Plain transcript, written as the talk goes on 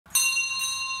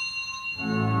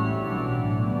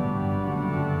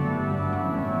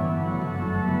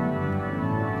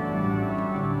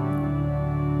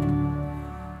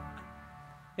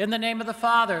In the name of the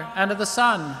Father, and of the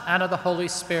Son, and of the Holy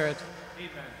Spirit.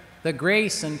 Amen. The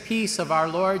grace and peace of our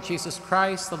Lord Jesus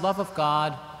Christ, the love of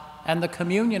God, and the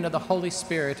communion of the Holy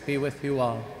Spirit be with you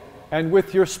all. And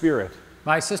with your spirit.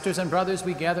 My sisters and brothers,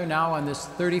 we gather now on this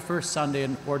 31st Sunday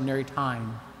in Ordinary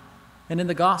Time. And in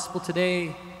the Gospel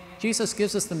today, Jesus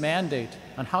gives us the mandate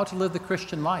on how to live the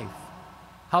Christian life,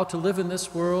 how to live in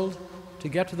this world to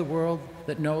get to the world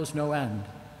that knows no end,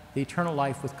 the eternal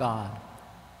life with God.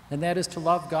 And that is to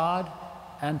love God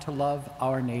and to love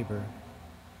our neighbor.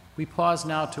 We pause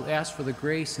now to ask for the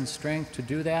grace and strength to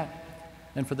do that,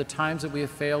 and for the times that we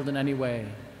have failed in any way.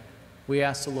 We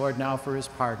ask the Lord now for his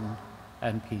pardon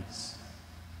and peace.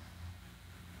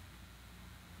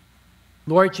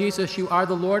 Lord Jesus, you are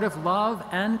the Lord of love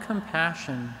and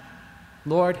compassion.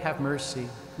 Lord, have mercy.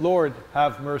 Lord,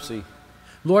 have mercy.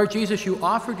 Lord Jesus, you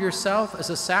offered yourself as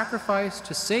a sacrifice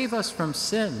to save us from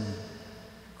sin.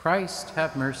 Christ,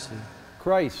 have mercy.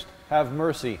 Christ, have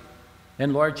mercy.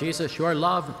 And Lord Jesus, your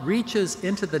love reaches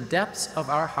into the depths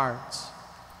of our hearts.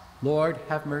 Lord,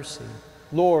 have mercy.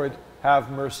 Lord,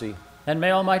 have mercy. And may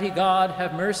Almighty God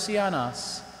have mercy on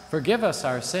us, forgive us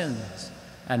our sins,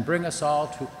 and bring us all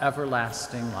to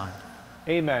everlasting life.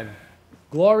 Amen.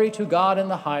 Glory to God in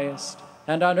the highest,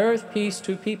 and on earth peace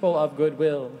to people of good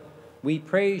will. We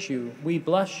praise you, we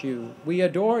bless you, we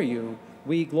adore you,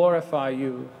 we glorify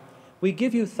you. We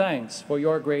give you thanks for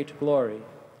your great glory.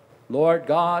 Lord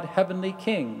God, heavenly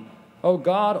King, O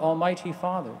God, almighty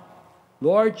Father,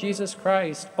 Lord Jesus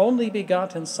Christ, only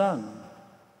begotten Son,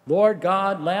 Lord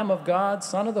God, Lamb of God,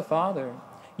 Son of the Father,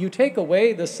 you take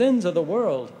away the sins of the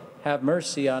world, have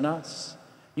mercy on us.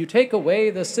 You take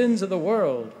away the sins of the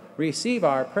world, receive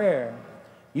our prayer.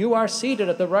 You are seated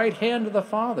at the right hand of the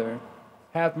Father,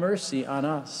 have mercy on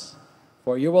us.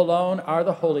 For you alone are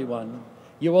the Holy One,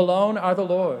 you alone are the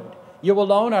Lord, you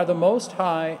alone are the Most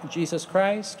High, Jesus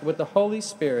Christ, with the Holy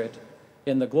Spirit,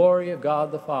 in the glory of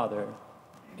God the Father.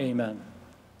 Amen.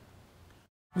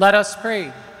 Let us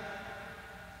pray.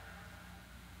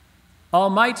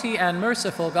 Almighty and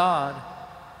merciful God,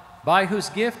 by whose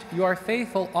gift your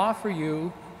faithful offer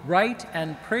you right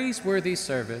and praiseworthy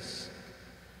service,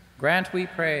 grant, we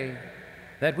pray,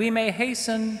 that we may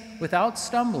hasten without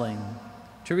stumbling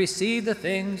to receive the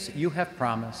things you have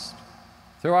promised.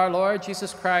 Through our Lord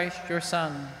Jesus Christ, your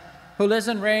Son, who lives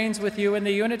and reigns with you in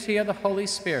the unity of the Holy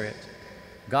Spirit,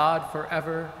 God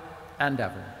forever and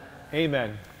ever.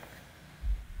 Amen.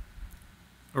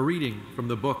 A reading from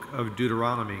the book of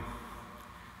Deuteronomy.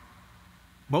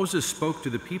 Moses spoke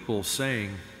to the people,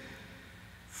 saying,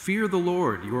 "Fear the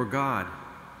Lord your God,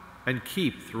 and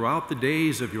keep throughout the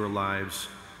days of your lives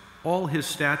all his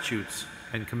statutes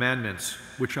and commandments,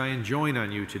 which I enjoin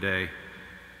on you today,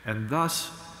 and thus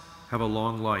have a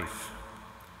long life.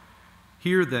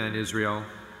 Hear then, Israel,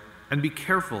 and be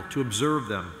careful to observe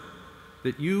them,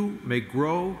 that you may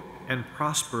grow and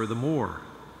prosper the more,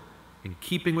 in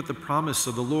keeping with the promise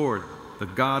of the Lord, the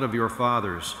God of your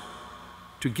fathers,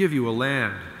 to give you a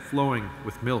land flowing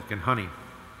with milk and honey.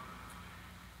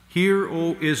 Hear,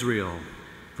 O Israel,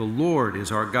 the Lord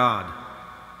is our God,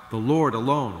 the Lord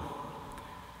alone.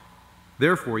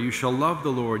 Therefore you shall love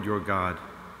the Lord your God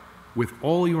with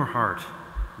all your heart,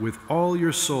 with all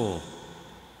your soul,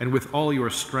 and with all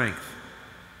your strength.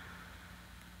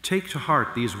 Take to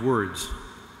heart these words,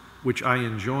 which I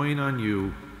enjoin on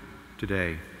you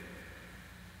today."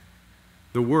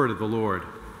 The word of the Lord.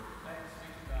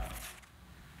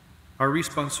 Our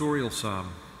responsorial psalm.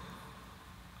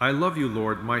 I love you,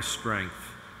 Lord, my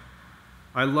strength.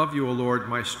 I love you, O Lord,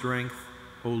 my strength,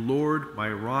 O Lord, my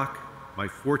rock, my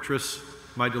fortress,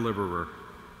 my deliverer.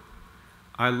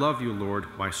 I love you, Lord,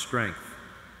 my strength.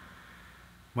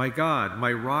 My God,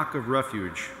 my rock of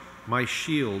refuge, my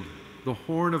shield, the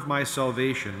horn of my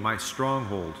salvation, my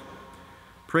stronghold.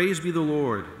 Praise be the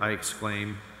Lord, I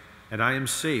exclaim, and I am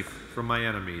safe from my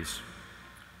enemies.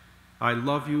 I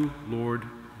love you, Lord,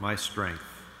 my strength.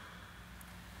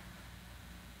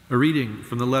 A reading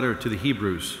from the letter to the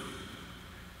Hebrews.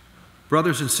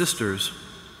 Brothers and sisters,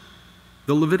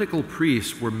 the Levitical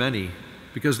priests were many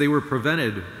because they were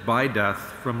prevented by death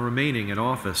from remaining in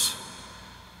office.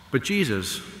 But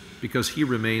Jesus, because he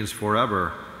remains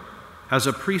forever, has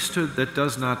a priesthood that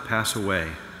does not pass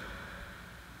away.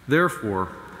 Therefore,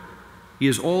 he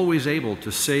is always able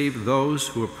to save those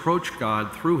who approach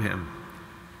God through him,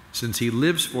 since he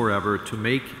lives forever to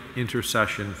make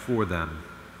intercession for them.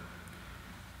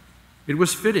 It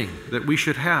was fitting that we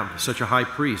should have such a high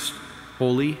priest,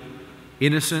 holy,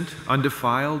 innocent,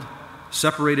 undefiled,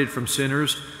 separated from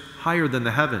sinners, higher than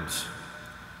the heavens.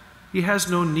 He has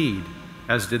no need,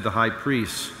 as did the high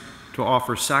priests, to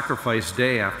offer sacrifice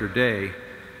day after day,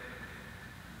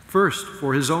 first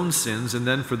for his own sins and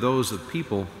then for those of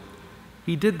people,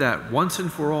 he did that once and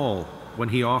for all when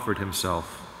he offered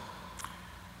himself.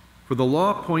 For the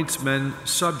law appoints men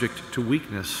subject to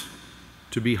weakness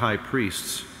to be high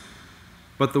priests,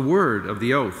 but the word of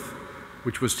the oath,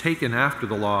 which was taken after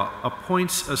the law,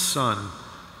 appoints a son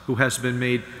who has been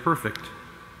made perfect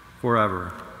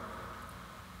forever.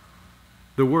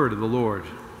 The word of the Lord.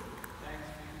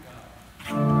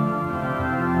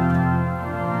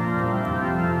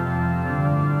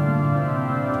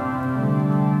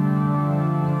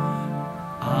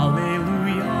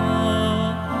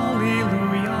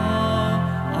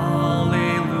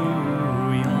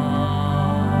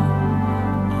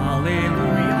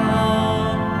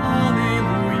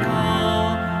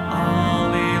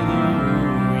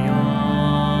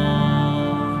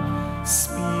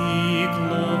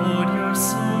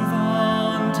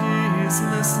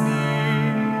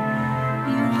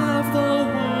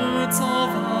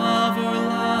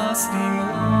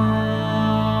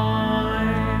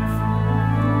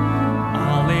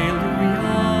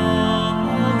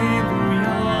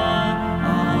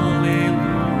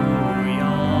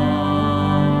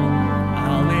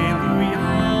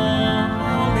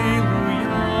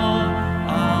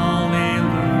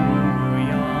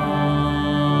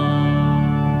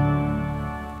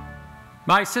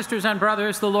 My sisters and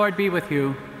brothers, the Lord be with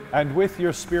you. And with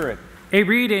your spirit. A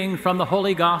reading from the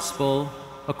Holy Gospel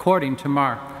according to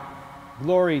Mark.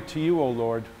 Glory to you, O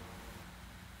Lord.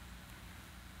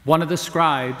 One of the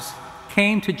scribes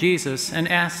came to Jesus and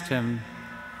asked him,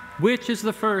 "Which is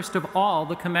the first of all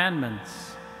the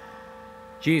commandments?"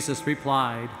 Jesus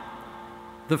replied,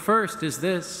 "The first is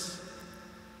this: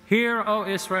 Hear, O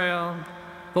Israel,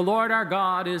 the Lord our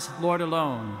God is Lord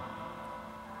alone.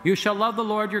 You shall love the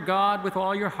Lord your God with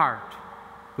all your heart,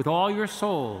 with all your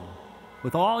soul,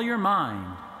 with all your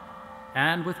mind,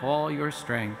 and with all your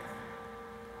strength.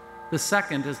 The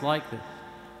second is like this: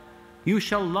 you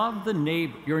shall love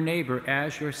your neighbor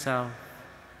as yourself.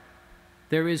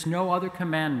 There is no other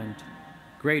commandment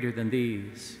greater than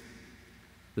these."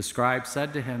 The scribe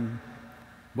said to him,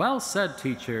 "Well said,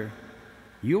 teacher.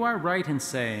 You are right in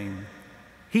saying,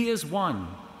 He is one,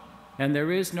 and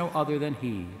there is no other than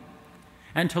He.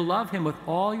 And to love Him with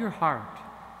all your heart,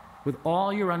 with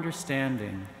all your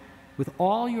understanding, with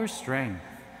all your strength,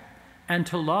 and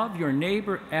to love your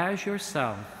neighbor as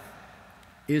yourself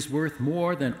is worth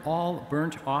more than all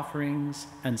burnt offerings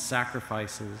and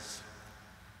sacrifices."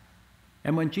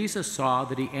 And when Jesus saw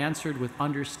that he answered with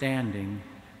understanding,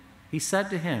 he said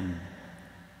to him,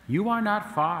 "You are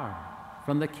not far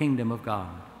from the kingdom of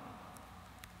God."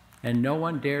 And no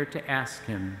one dared to ask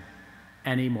him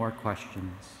any more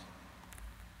questions.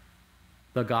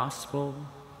 The Gospel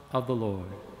of the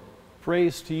Lord.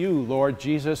 Praise to you, Lord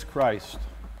Jesus Christ.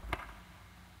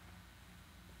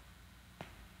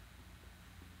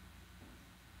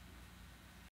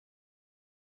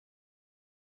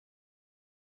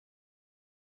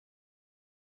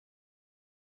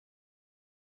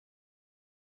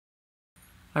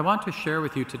 I want to share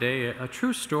with you today a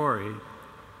true story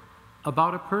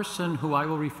about a person who I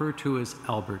will refer to as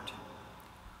Albert,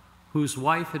 whose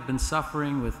wife had been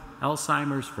suffering with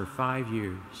Alzheimer's for 5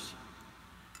 years.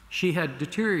 She had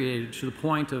deteriorated to the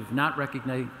point of not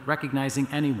recognizing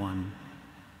anyone,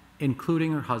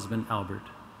 including her husband, Albert.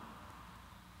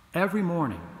 Every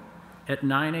morning at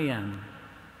 9 a.m.,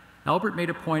 Albert made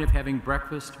a point of having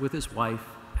breakfast with his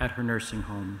wife at her nursing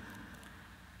home.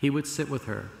 He would sit with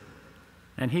her,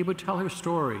 and he would tell her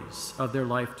stories of their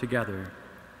life together,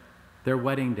 their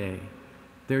wedding day,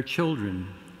 their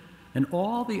children, and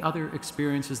all the other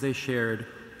experiences they shared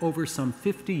over some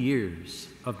 50 years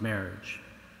of marriage.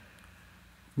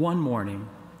 One morning,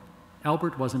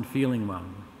 Albert wasn't feeling well.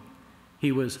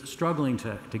 He was struggling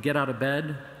to get out of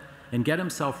bed and get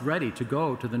himself ready to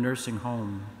go to the nursing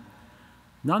home.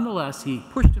 Nonetheless, he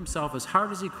pushed himself as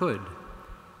hard as he could,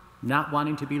 not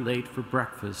wanting to be late for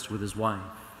breakfast with his wife.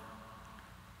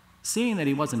 Seeing that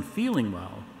he wasn't feeling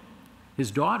well, his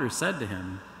daughter said to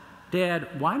him,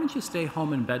 "Dad, why don't you stay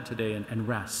home in bed today and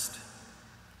rest?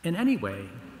 And anyway,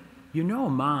 you know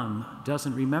Mom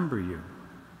doesn't remember you."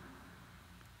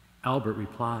 Albert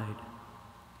replied,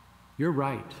 "You're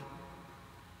right.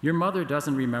 Your mother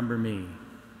doesn't remember me,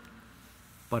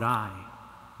 but I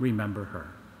remember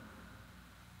her."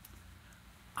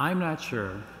 I'm not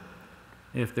sure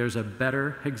if there's a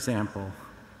better example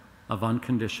of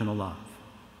unconditional love.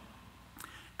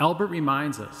 Albert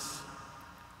reminds us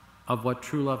of what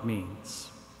true love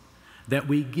means, that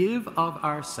we give of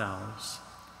ourselves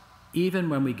even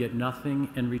when we get nothing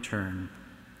in return,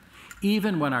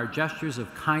 even when our gestures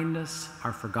of kindness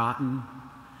are forgotten,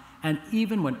 And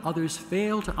even when others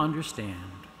fail to understand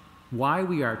why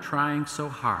we are trying so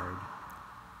hard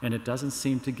and it doesn't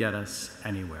seem to get us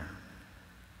anywhere.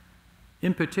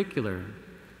 In particular,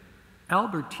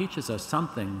 Albert teaches us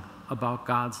something about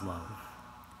God's love.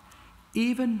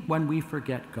 Even when we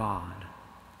forget God,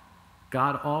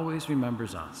 God always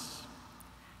remembers us.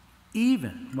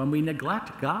 Even when we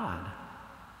neglect God,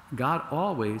 God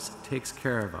always takes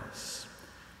care of us.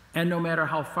 And no matter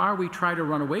how far we try to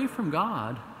run away from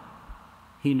God,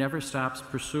 He never stops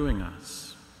pursuing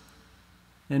us.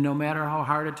 And no matter how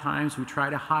hard at times we try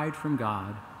to hide from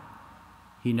God,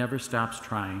 He never stops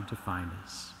trying to find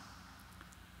us.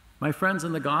 My friends,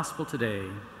 in the gospel today,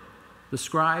 the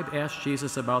scribe asked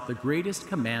Jesus about the greatest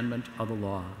commandment of the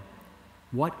law.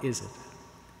 What is it?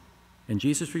 And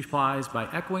Jesus replies by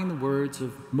echoing the words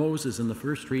of Moses in the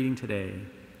first reading today.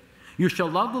 You shall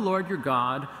love the Lord your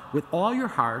God with all your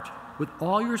heart, with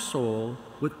all your soul,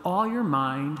 with all your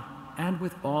mind, and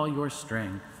with all your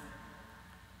strength.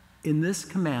 In this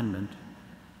commandment,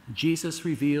 Jesus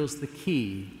reveals the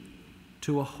key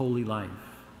to a holy life.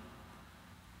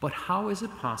 But how is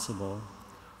it possible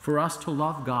for us to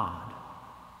love God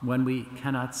when we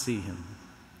cannot see Him?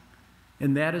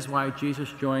 And that is why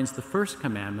Jesus joins the first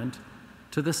commandment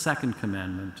to the second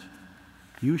commandment.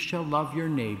 You shall love your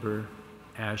neighbor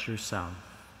as yourself.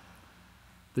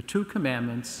 The two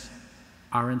commandments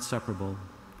are inseparable: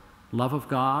 love of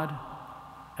God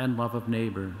and love of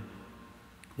neighbor.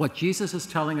 What Jesus is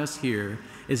telling us here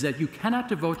is that you cannot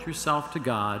devote yourself to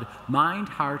God, mind,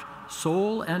 heart,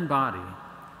 soul, and body,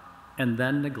 and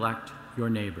then neglect your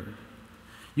neighbor.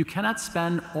 You cannot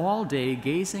spend all day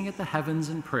gazing at the heavens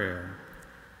in prayer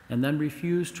and then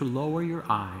refuse to lower your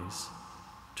eyes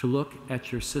to look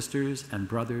at your sisters and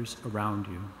brothers around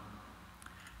you.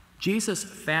 Jesus'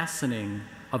 fastening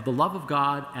of the love of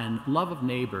God and love of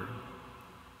neighbor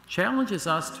challenges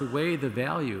us to weigh the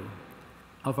value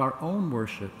of our own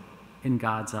worship in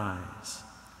God's eyes.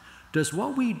 Does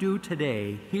what we do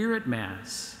today here at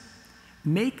Mass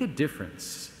make a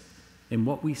difference in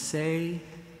what we say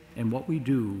and what we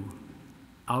do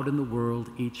out in the world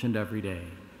each and every day?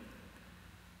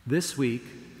 This week,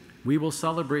 we will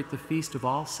celebrate the Feast of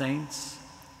All Saints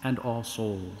and All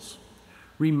Souls,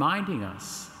 reminding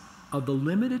us of the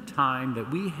limited time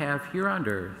that we have here on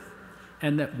earth,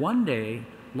 and that one day,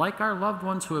 like our loved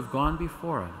ones who have gone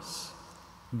before us,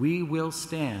 we will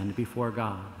stand before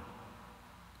God.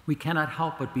 We cannot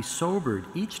help but be sobered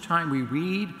each time we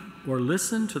read or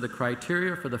listen to the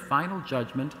criteria for the final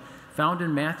judgment found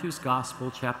in Matthew's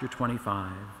Gospel, chapter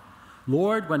 25.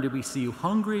 Lord, when did we see you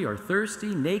hungry or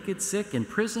thirsty, naked, sick, in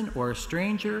prison, or a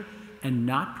stranger, and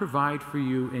not provide for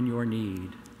you in your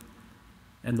need?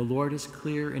 And the Lord is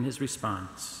clear in his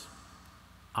response.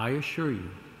 I assure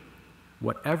you,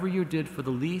 whatever you did for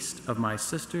the least of my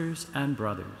sisters and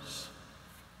brothers,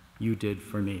 you did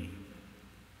for me.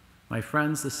 My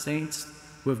friends, the saints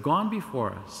who have gone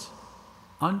before us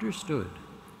understood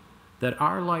that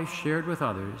our life shared with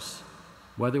others,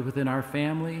 whether within our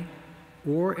family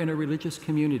or in a religious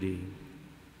community,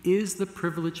 is the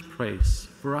privileged place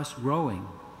for us growing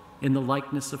in the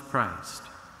likeness of Christ,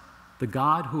 the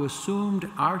God who assumed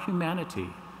our humanity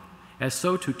as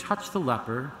so to touch the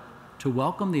leper, to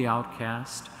welcome the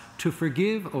outcast, to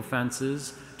forgive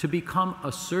offenses, to become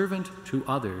a servant to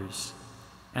others,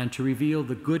 and to reveal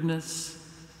the goodness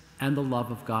and the love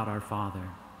of God our Father.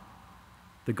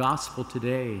 The gospel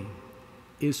today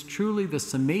is truly the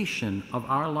summation of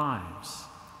our lives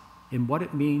in what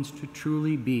it means to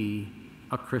truly be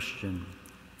a Christian.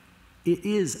 It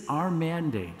is our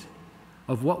mandate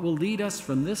of what will lead us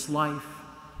from this life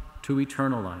to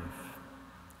eternal life.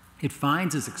 It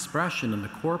finds its expression in the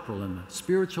corporal and the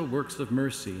spiritual works of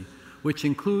mercy, which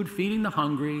include feeding the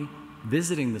hungry,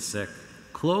 visiting the sick,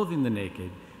 clothing the naked,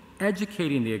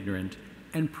 educating the ignorant,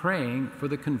 and praying for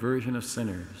the conversion of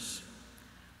sinners.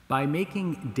 By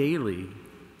making daily,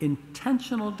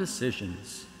 intentional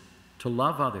decisions to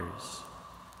love others,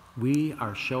 we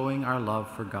are showing our love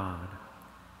for God.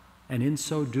 And in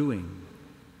so doing,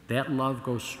 that love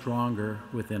goes stronger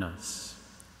within us.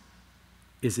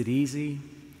 Is it easy?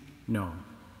 No.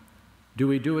 Do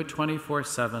we do it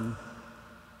 24/7?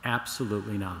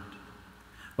 Absolutely not.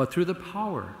 But through the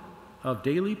power of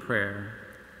daily prayer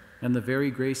and the very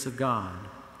grace of God,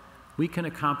 we can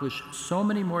accomplish so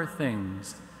many more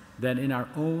things that in our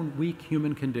own weak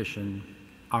human condition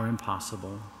are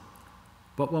impossible.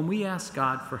 But when we ask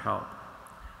God for help,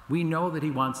 we know that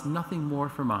he wants nothing more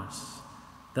from us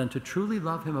than to truly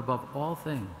love him above all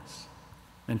things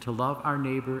and to love our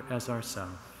neighbor as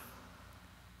ourselves.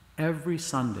 Every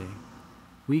Sunday,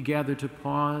 we gather to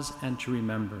pause and to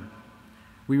remember.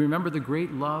 We remember the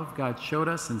great love God showed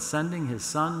us in sending his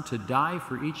Son to die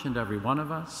for each and every one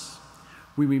of us.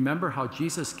 We remember how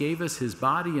Jesus gave us his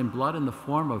body and blood in the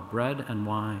form of bread and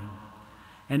wine.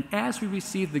 And as we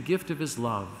receive the gift of his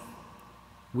love,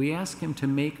 we ask him to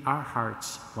make our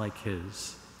hearts like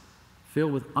his,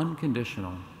 filled with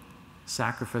unconditional,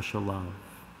 sacrificial love.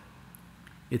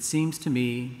 It seems to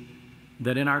me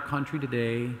that in our country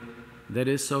today, that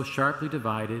is so sharply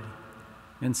divided,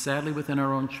 and sadly within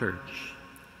our own church,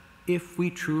 if we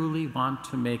truly want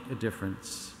to make a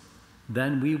difference,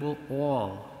 then we will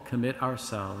all commit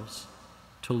ourselves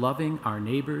to loving our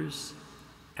neighbors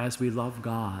as we love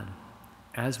God,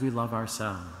 as we love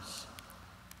ourselves.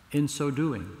 In so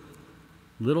doing,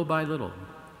 little by little,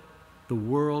 the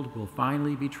world will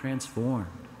finally be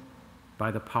transformed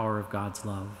by the power of God's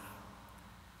love.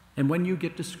 And when you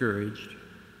get discouraged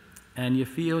and you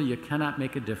feel you cannot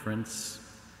make a difference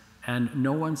and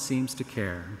no one seems to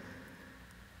care,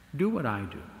 do what I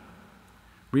do.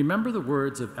 Remember the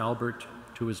words of Albert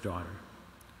to his daughter,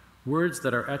 words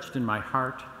that are etched in my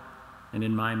heart and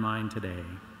in my mind today.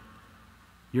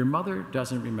 Your mother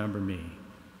doesn't remember me,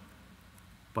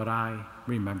 but I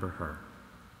remember her.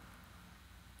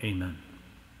 Amen.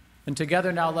 And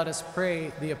together now let us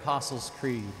pray the Apostles'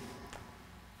 Creed.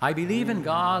 I believe in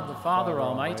God, the Father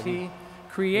Almighty,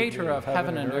 creator of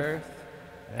heaven and earth,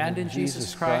 and in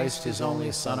Jesus Christ, his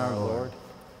only Son, our Lord,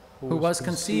 who was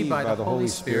conceived by the Holy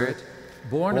Spirit,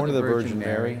 born of the Virgin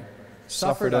Mary,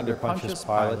 suffered under Pontius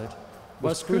Pilate,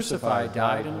 was crucified,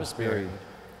 died, and was buried.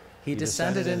 He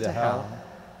descended into hell,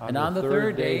 and on the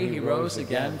third day he rose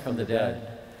again from the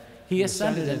dead. He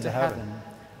ascended into heaven,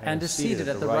 and is seated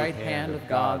at the right hand of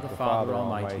God the Father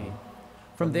Almighty.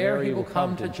 From there he will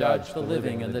come to judge the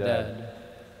living and the dead.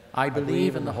 I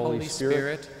believe in the Holy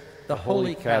Spirit, the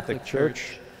Holy Catholic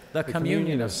Church, the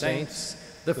communion of saints,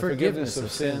 the forgiveness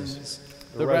of sins,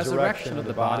 the resurrection of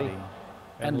the body,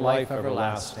 and life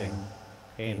everlasting.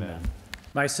 Amen.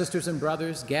 My sisters and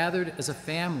brothers, gathered as a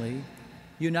family,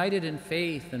 united in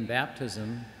faith and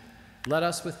baptism, let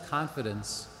us with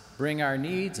confidence bring our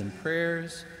needs and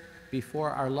prayers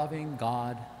before our loving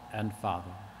God and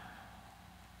Father.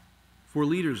 For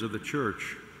leaders of the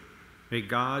Church, may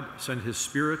God send his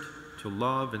Spirit to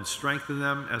love and strengthen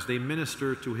them as they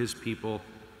minister to his people.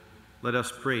 Let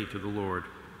us pray to the Lord.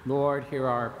 Lord, hear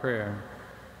our prayer.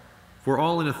 For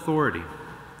all in authority,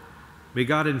 may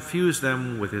God infuse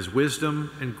them with his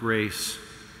wisdom and grace.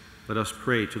 Let us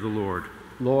pray to the Lord.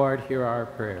 Lord, hear our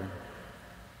prayer.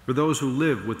 For those who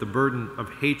live with the burden of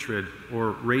hatred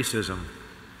or racism,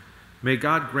 may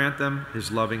God grant them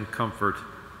his loving comfort.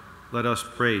 Let us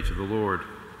pray to the Lord.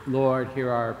 Lord, hear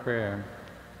our prayer.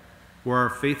 For our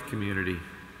faith community,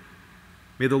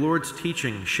 may the Lord's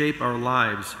teaching shape our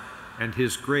lives and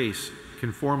his grace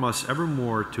conform us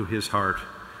evermore to his heart.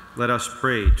 Let us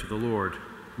pray to the Lord.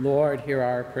 Lord, hear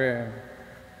our prayer.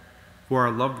 For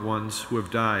our loved ones who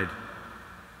have died,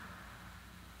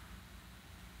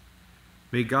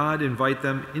 may God invite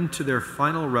them into their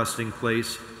final resting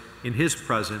place in his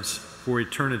presence for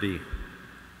eternity.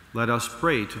 Let us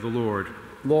pray to the Lord.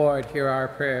 Lord, hear our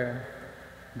prayer.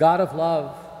 God of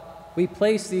love, we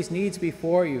place these needs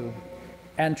before you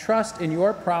and trust in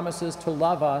your promises to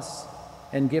love us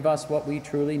and give us what we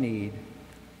truly need.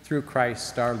 Through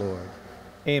Christ our Lord.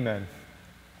 Amen.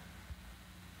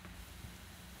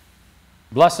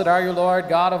 Blessed are you, Lord,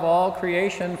 God of all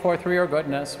creation, for through your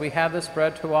goodness we have this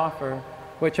bread to offer,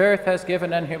 which earth has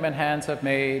given and human hands have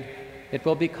made. It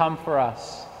will become for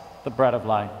us the bread of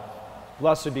life.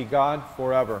 Blessed be God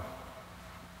forever.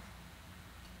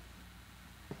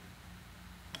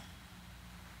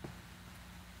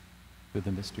 Through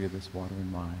the mystery of this water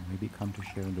and wine, may we come to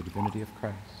share in the divinity of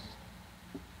Christ,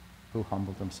 who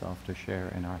humbled himself to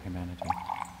share in our humanity.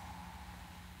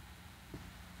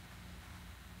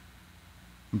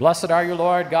 Blessed are you,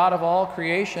 Lord, God of all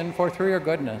creation, for through your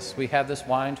goodness we have this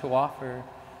wine to offer,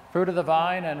 fruit of the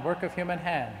vine and work of human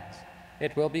hands.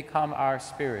 It will become our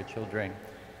spiritual drink.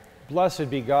 Blessed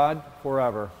be God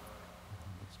forever.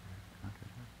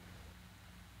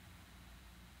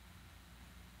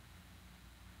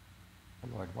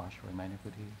 O Lord, wash away my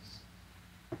iniquities.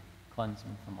 Cleanse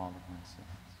me from all of my sins.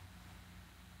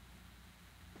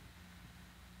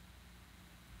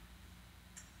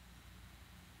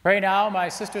 Pray now, my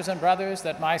sisters and brothers,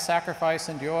 that my sacrifice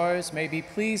and yours may be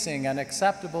pleasing and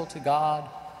acceptable to God,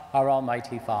 our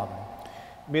Almighty Father.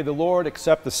 May the Lord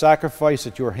accept the sacrifice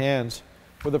at your hands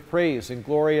for the praise and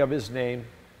glory of his name,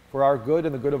 for our good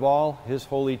and the good of all his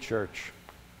holy church.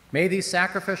 May these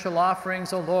sacrificial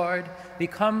offerings, O Lord,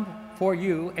 become for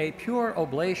you a pure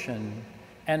oblation,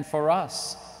 and for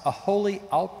us a holy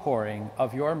outpouring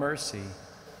of your mercy.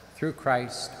 through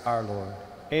Christ our Lord.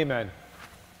 Amen.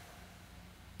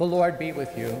 The Lord be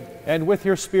with you. And with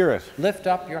your spirit. Lift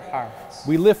up your hearts.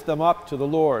 We lift them up to the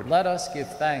Lord. Let us give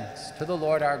thanks to the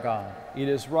Lord our God. It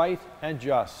is right and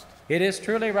just. It is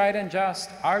truly right and just,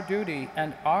 our duty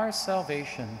and our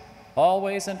salvation,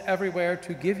 always and everywhere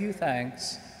to give you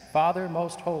thanks, Father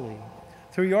most holy,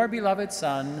 through your beloved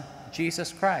Son,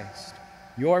 Jesus Christ,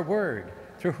 your Word,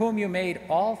 through whom you made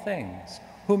all things,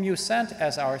 whom you sent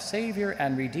as our Savior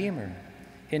and Redeemer,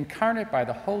 incarnate by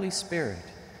the Holy Spirit,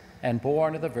 and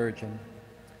born of the Virgin.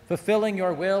 Fulfilling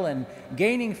your will and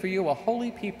gaining for you a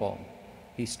holy people,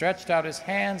 he stretched out his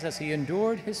hands as he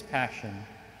endured his passion,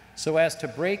 so as to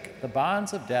break the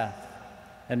bonds of death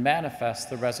and manifest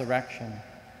the resurrection.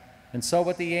 And so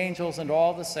with the angels and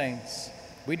all the saints,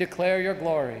 we declare your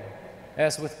glory,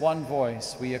 as with one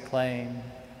voice we acclaim,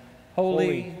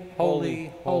 Holy,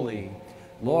 holy, holy,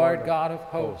 Lord God of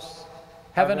hosts,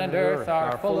 heaven and earth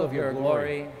are full of your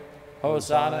glory.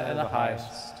 Hosanna in the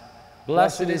highest.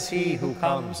 Blessed is he who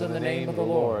comes in the name of the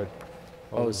Lord.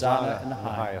 Hosanna in the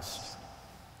highest.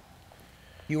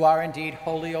 You are indeed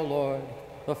holy, O Lord,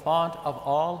 the font of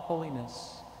all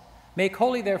holiness. Make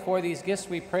holy, therefore, these gifts,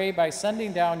 we pray, by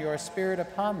sending down your Spirit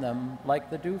upon them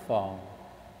like the dewfall,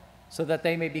 so that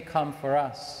they may become for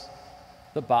us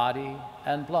the body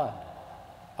and blood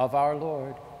of our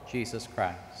Lord Jesus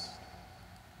Christ.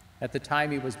 At the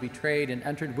time he was betrayed and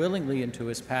entered willingly into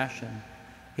his passion,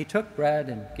 he took bread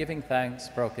and, giving thanks,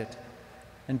 broke it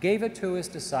and gave it to his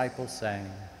disciples, saying,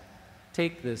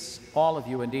 Take this, all of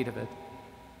you, and eat of it,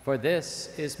 for this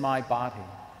is my body,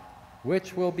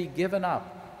 which will be given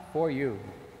up for you.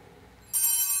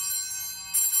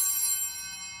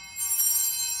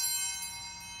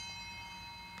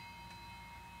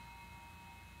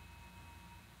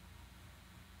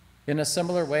 In a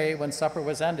similar way, when supper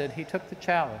was ended, he took the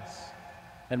chalice,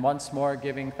 and once more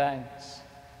giving thanks,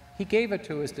 he gave it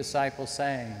to his disciples,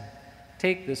 saying,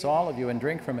 Take this, all of you, and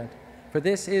drink from it, for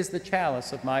this is the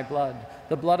chalice of my blood,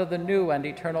 the blood of the new and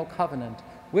eternal covenant,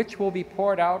 which will be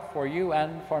poured out for you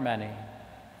and for many,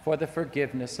 for the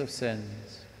forgiveness of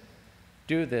sins.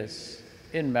 Do this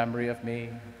in memory of me.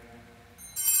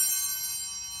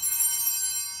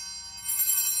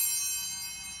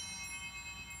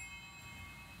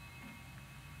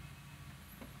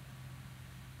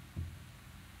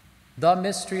 The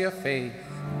mystery of faith.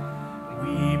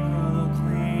 We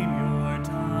proclaim your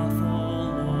death, O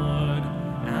Lord,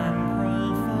 and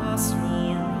profess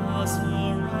your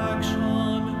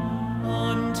resurrection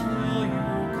until you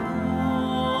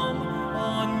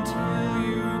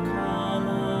come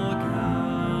again.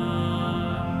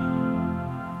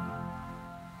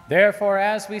 Therefore,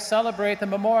 as we celebrate the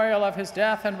memorial of his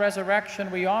death and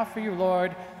resurrection, we offer you,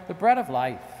 Lord, the bread of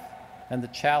life and the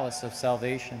chalice of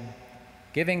salvation,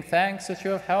 giving thanks that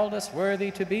you have held us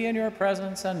worthy to be in your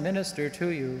presence and minister to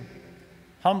you.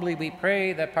 Humbly we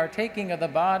pray that, partaking of the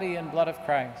body and blood of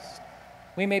Christ,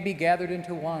 we may be gathered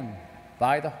into one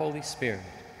by the Holy Spirit.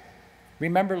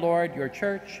 Remember, Lord, your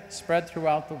church spread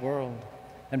throughout the world,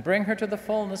 and bring her to the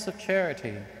fullness of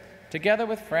charity, together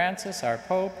with Francis, our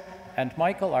Pope, and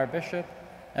Michael, our Bishop,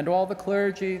 and all the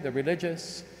clergy, the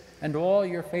religious, and all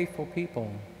your faithful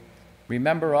people.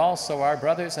 Remember also our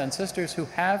brothers and sisters who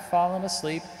have fallen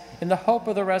asleep in the hope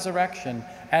of the resurrection,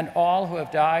 and all who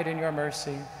have died in your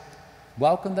mercy.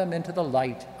 Welcome them into the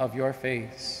light of your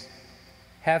face.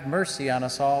 Have mercy on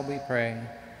us all, we pray,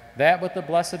 that with the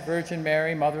Blessed Virgin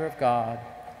Mary, Mother of God,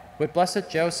 with blessed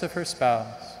Joseph, her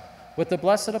spouse, with the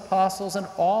blessed apostles and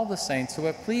all the saints who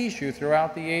have pleased you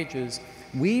throughout the ages,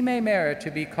 we may merit to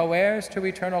be co-heirs to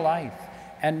eternal life,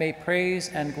 and may praise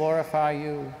and glorify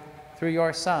you through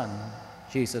your Son,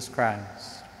 Jesus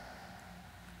Christ.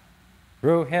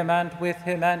 Through him and with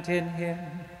him and in him,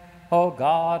 O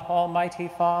God, Almighty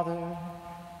Father,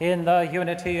 in the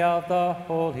unity of the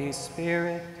Holy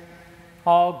Spirit,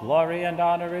 all glory and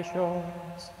honor is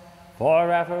yours,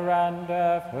 forever and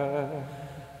ever.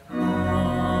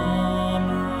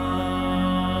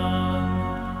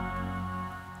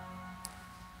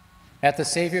 At the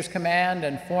Savior's command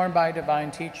and formed by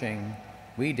divine teaching,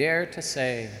 we dare to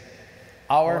say,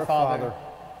 Our Father,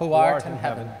 who art in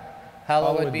heaven,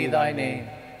 hallowed be thy name.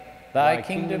 Thy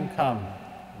kingdom come,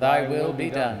 thy will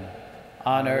be done,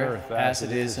 on earth as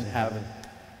it is in heaven.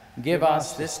 Give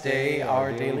us this day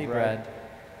our daily bread,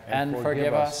 and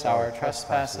forgive us our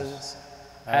trespasses,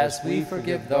 as we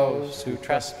forgive those who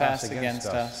trespass against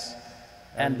us.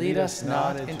 And lead us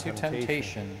not into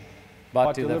temptation,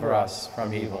 but deliver us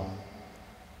from evil.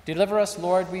 Deliver us,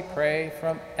 Lord, we pray,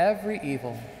 from every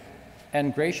evil,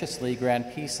 and graciously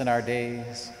grant peace in our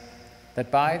days,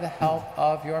 that by the help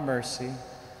of your mercy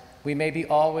we may be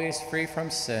always free from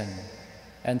sin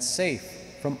and safe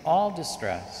from all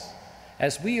distress,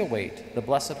 as we await the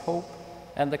blessed hope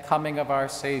and the coming of our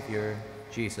Savior,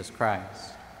 Jesus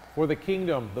Christ. For the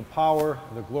kingdom, the power,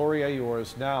 and the glory are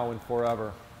yours, now and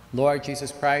forever. Lord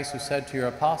Jesus Christ, who said to your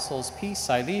apostles, "Peace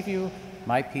I leave you,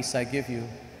 my peace I give you,"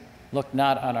 look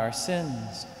not on our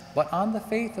sins, but on the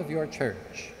faith of your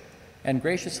church, and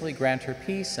graciously grant her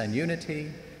peace and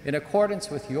unity in accordance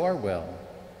with your will,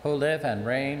 who live and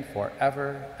reign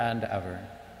forever and ever.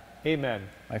 Amen.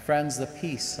 My friends, the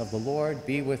peace of the Lord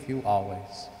be with you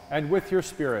always. And with your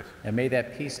spirit. And may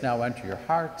that peace now enter your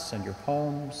hearts and your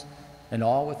homes and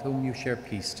all with whom you share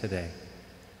peace today.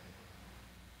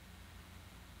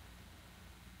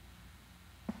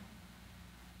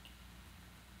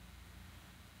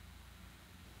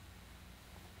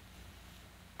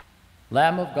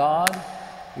 Lamb of God,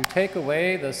 you take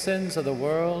away the sins of the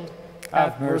world,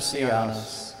 have mercy on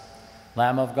us.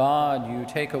 Lamb of God, you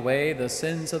take away the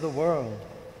sins of the world,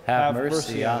 have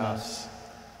mercy on us.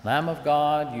 Lamb of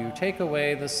God, you take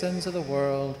away the sins of the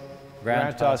world,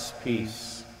 grant us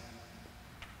peace.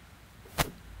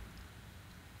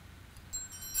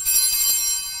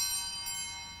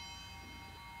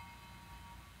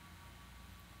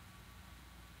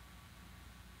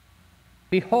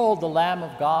 Behold the Lamb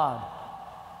of God.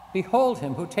 Behold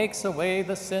him who takes away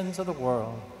the sins of the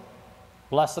world.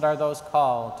 Blessed are those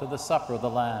called to the supper of the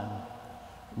Lamb.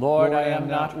 Lord, I am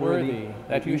not worthy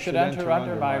that you should enter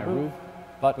under my roof,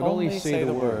 but only say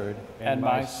the word, and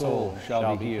my soul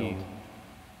shall be healed.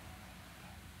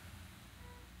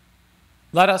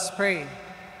 Let us pray.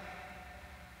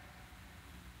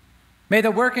 May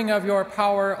the working of your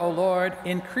power, O Lord,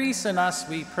 increase in us,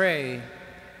 we pray,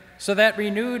 so that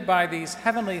renewed by these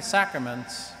heavenly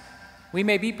sacraments, we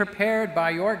may be prepared by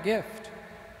your gift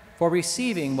for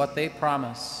receiving what they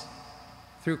promise,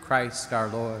 through Christ our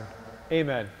Lord.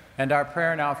 Amen. And our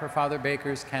prayer now for Father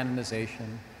Baker's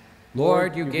canonization.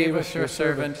 Lord, you gave us your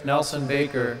servant, Nelson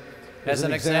Baker, as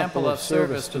an example of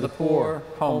service to the poor,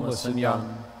 homeless, and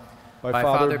young. By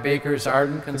Father Baker's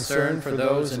ardent concern for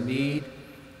those in need,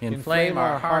 inflame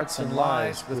our hearts and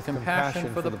lives with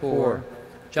compassion for the poor,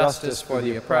 justice for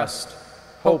the oppressed,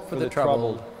 hope for the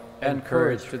troubled, and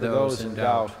courage for those in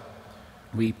doubt.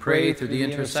 We pray through the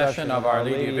intercession of Our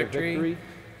Lady of Victory,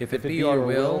 if it be your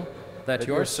will, that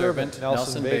your servant,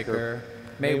 Nelson Baker,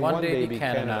 may one day be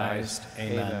canonized.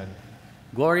 Amen.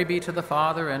 Glory be to the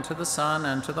Father, and to the Son,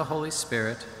 and to the Holy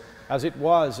Spirit. As it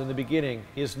was in the beginning,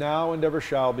 is now, and ever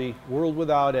shall be, world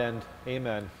without end.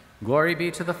 Amen. Glory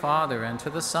be to the Father, and to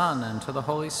the Son, and to the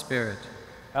Holy Spirit.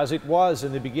 As it was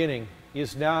in the beginning,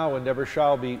 is now, and ever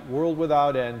shall be, world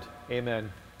without end.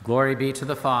 Amen. Glory be to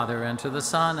the Father, and to the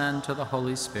Son, and to the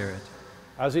Holy Spirit.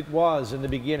 As it was in the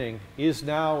beginning, is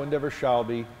now, and ever shall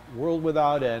be, world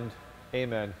without end.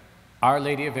 Amen. Our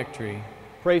Lady of Victory,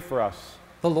 pray for us.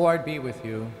 The Lord be with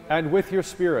you. And with your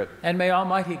spirit. And may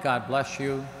Almighty God bless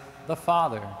you, the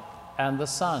Father, and the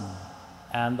Son,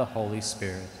 and the Holy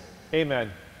Spirit.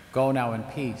 Amen. Go now in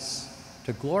peace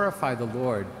to glorify the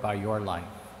Lord by your life.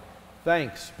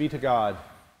 Thanks be to God.